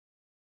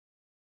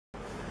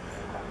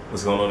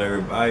What's going on,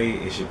 everybody?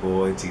 It's your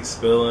boy T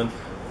Spillin.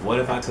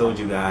 What if I told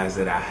you guys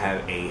that I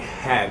have a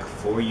hack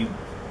for you?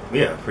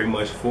 Yeah, pretty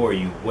much for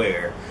you,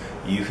 where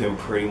you can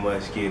pretty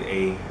much get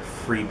a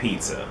free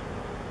pizza.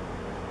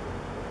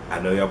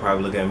 I know y'all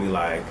probably look at me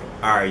like,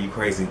 alright, you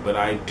crazy, but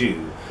I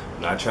do.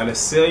 I'm not trying to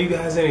sell you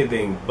guys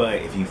anything, but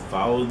if you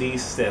follow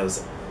these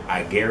steps,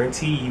 I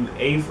guarantee you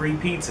a free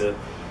pizza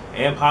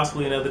and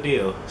possibly another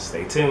deal.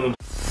 Stay tuned.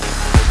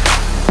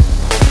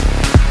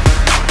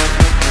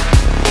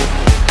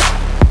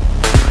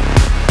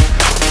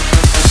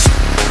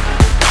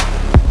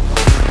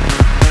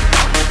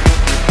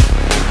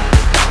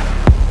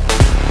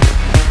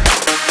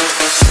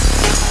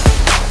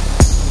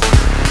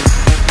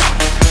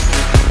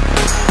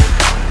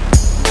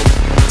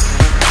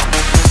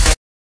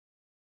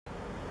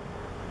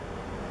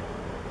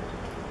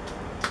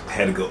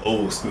 Had to go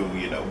old school,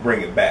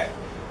 bring it back.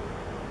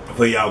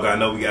 For y'all gotta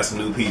know we got some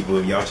new people.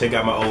 If y'all check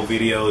out my old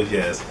videos,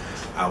 yes,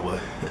 I will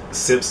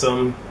sip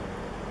some.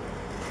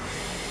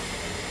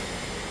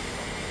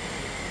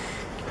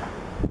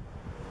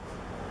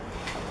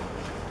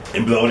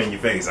 And blow it in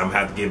your face. I'm gonna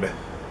have to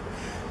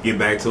get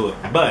back to it.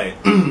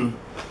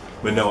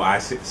 But no,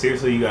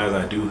 seriously, you guys,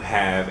 I do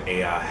have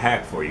a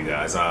hack for you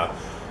guys. Like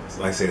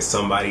I said,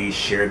 somebody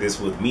shared this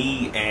with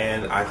me,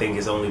 and I think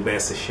it's only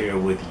best to share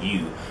with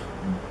you.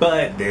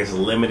 But there's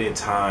limited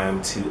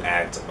time to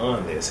act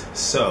on this,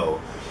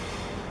 so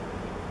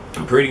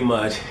pretty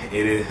much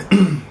it is.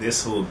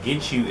 This will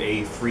get you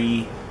a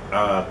free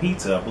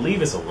pizza. I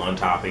believe it's a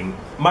 1-topping,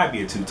 might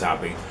be a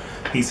 2-topping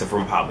pizza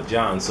from Papa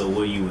John's. So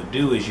what you would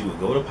do is you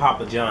would go to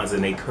Papa John's,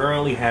 and they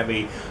currently have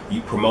a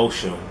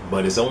promotion,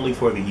 but it's only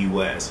for the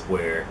US,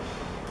 where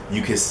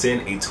you can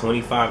send a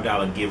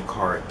 $25 gift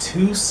card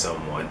to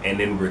someone, and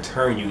in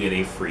return you get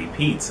a free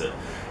pizza.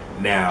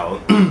 Now,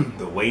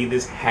 the way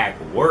this hack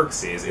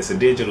works is it's a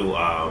digital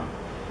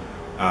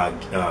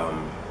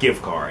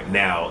gift card.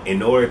 Now,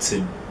 in order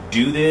to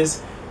do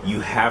this,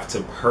 you have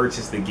to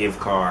purchase the gift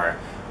card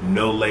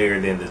no later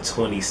than the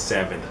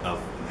 27th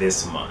of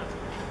this month.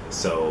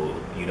 So,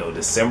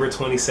 December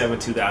 27,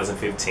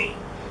 2015.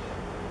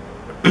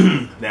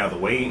 Now,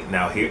 I'm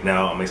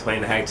gonna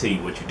explain the hack to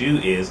you. What you do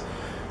is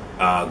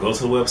go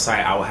to the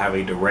website. I will have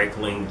a direct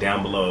link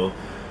down below.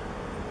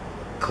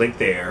 Click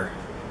there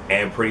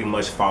and pretty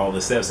much follow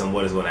the steps. And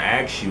what it's going to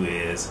ask you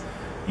is,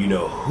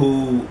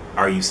 who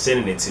are you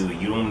sending it to?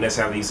 You don't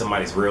necessarily use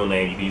somebody's real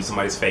name. You can use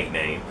somebody's fake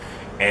name.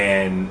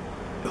 And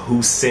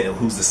who's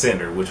the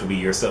sender, which would be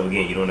yourself.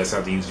 Again, you don't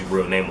necessarily use your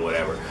real name or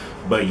whatever.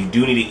 But you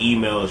do need an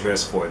email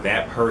address for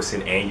that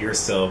person and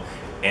yourself,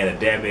 and a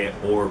debit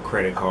or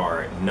credit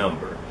card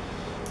number.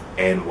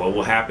 And what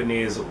will happen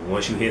is,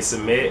 once you hit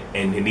submit,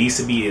 and it needs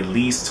to be at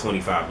least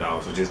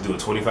 $25, so just do a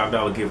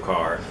 $25 gift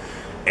card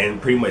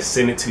and pretty much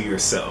send it to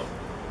yourself.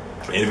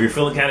 And if you're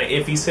feeling kind of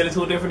iffy, send it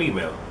to a different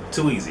email.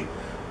 Too easy.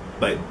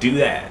 But do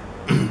that.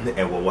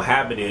 And what will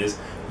happen is,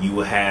 you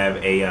will have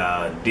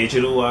a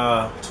digital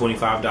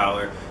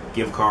 $25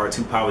 gift card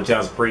to Papa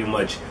John's. Pretty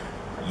much,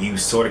 you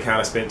sort of kind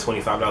of spent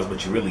 $25,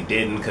 but you really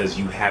didn't, because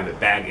you have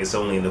it back. It's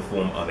only in the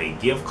form of a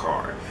gift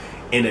card.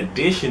 In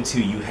addition to,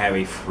 you have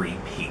a free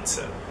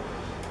pizza.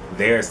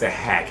 There's the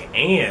hack.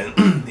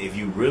 And if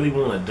you really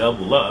want to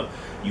double up,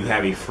 you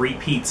have a free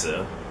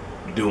pizza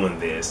doing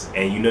this,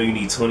 and you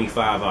need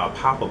 25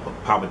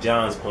 Papa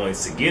John's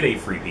points to get a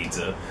free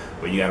pizza,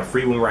 but you got a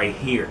free one right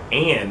here.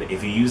 And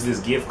if you use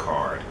this gift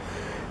card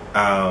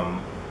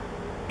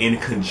in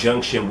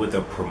conjunction with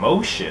a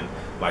promotion,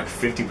 like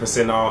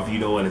 50% off,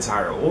 an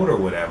entire order or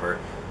whatever,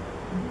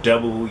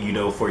 double,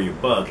 for your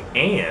buck.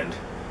 And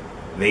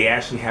they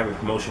actually have a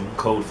promotion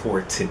code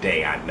for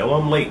today. I know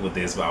I'm late with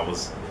this, but I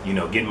was,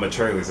 getting my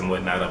trailers and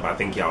whatnot up. I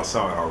think y'all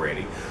saw it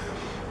already.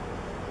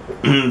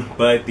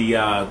 But the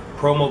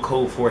promo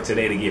code for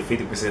today to get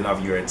 50%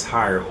 off your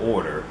entire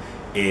order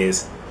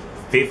is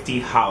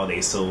 50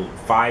 holiday, so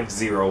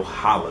 50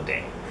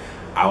 holiday.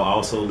 I'll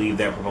also leave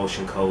that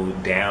promotion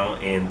code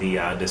down in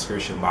the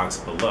description box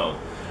below,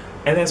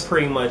 and that's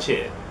pretty much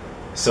it.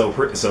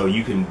 So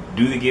you can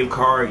do the gift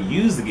card,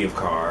 use the gift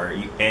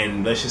card,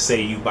 and let's just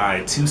say you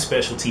buy 2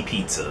 specialty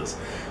pizzas,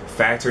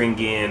 factoring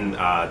in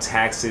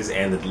taxes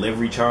and the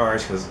delivery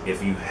charge, because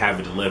if you have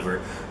it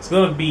delivered, it's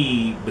going to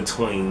be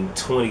between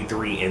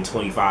 $23 and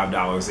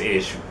 $25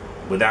 ish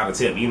without a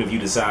tip, even if you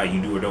decide you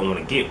do or don't want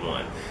to get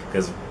one,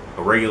 because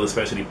a regular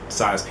specialty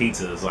size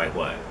pizza is like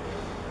what,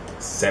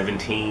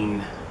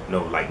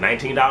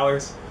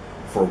 $19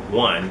 for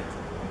one,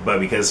 but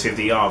because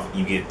 50 off,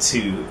 you get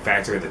 2,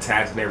 factor in the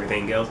tax and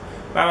everything else,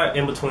 about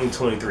in between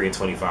 $23 and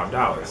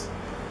 $25.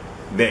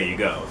 There you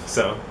go.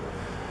 So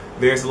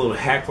there's a little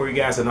hack for you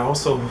guys. And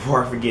also,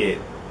 before I forget,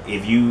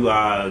 if you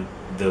the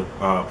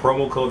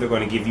promo code they're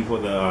going to give you for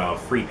the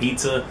free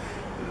pizza,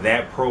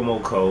 that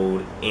promo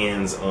code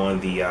ends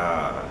on the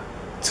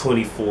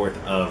 24th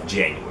of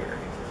January.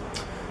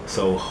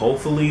 So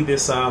hopefully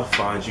this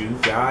finds you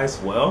guys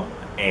well,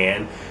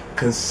 and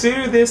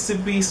consider this to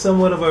be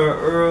somewhat of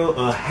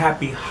a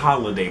happy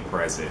holiday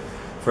present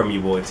from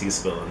your boy T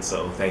Spillin.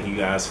 So thank you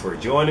guys for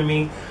joining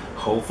me.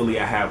 Hopefully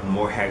I have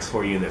more hacks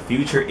for you in the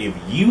future. If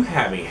you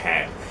have a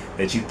hack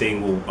that you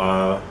think will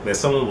that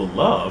someone will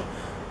love,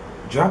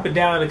 drop it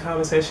down in the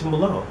comment section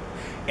below.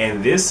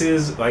 And this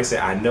is, like I said,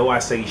 I know I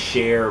say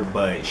share,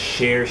 but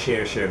share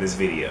this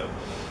video.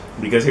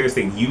 Because here's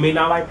the thing, you may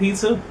not like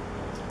pizza,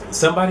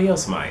 somebody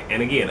else might.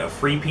 And again, a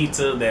free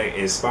pizza that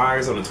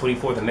expires on the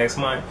 24th of next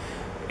month,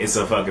 it's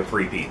a fucking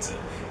free pizza.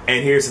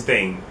 And here's the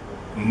thing,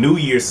 New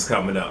Year's is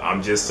coming up.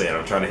 I'm just saying,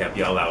 I'm trying to help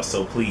y'all out.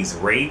 So please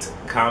rate,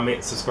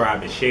 comment,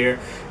 subscribe, and share.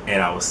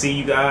 And I will see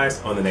you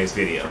guys on the next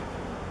video.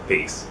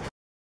 Peace.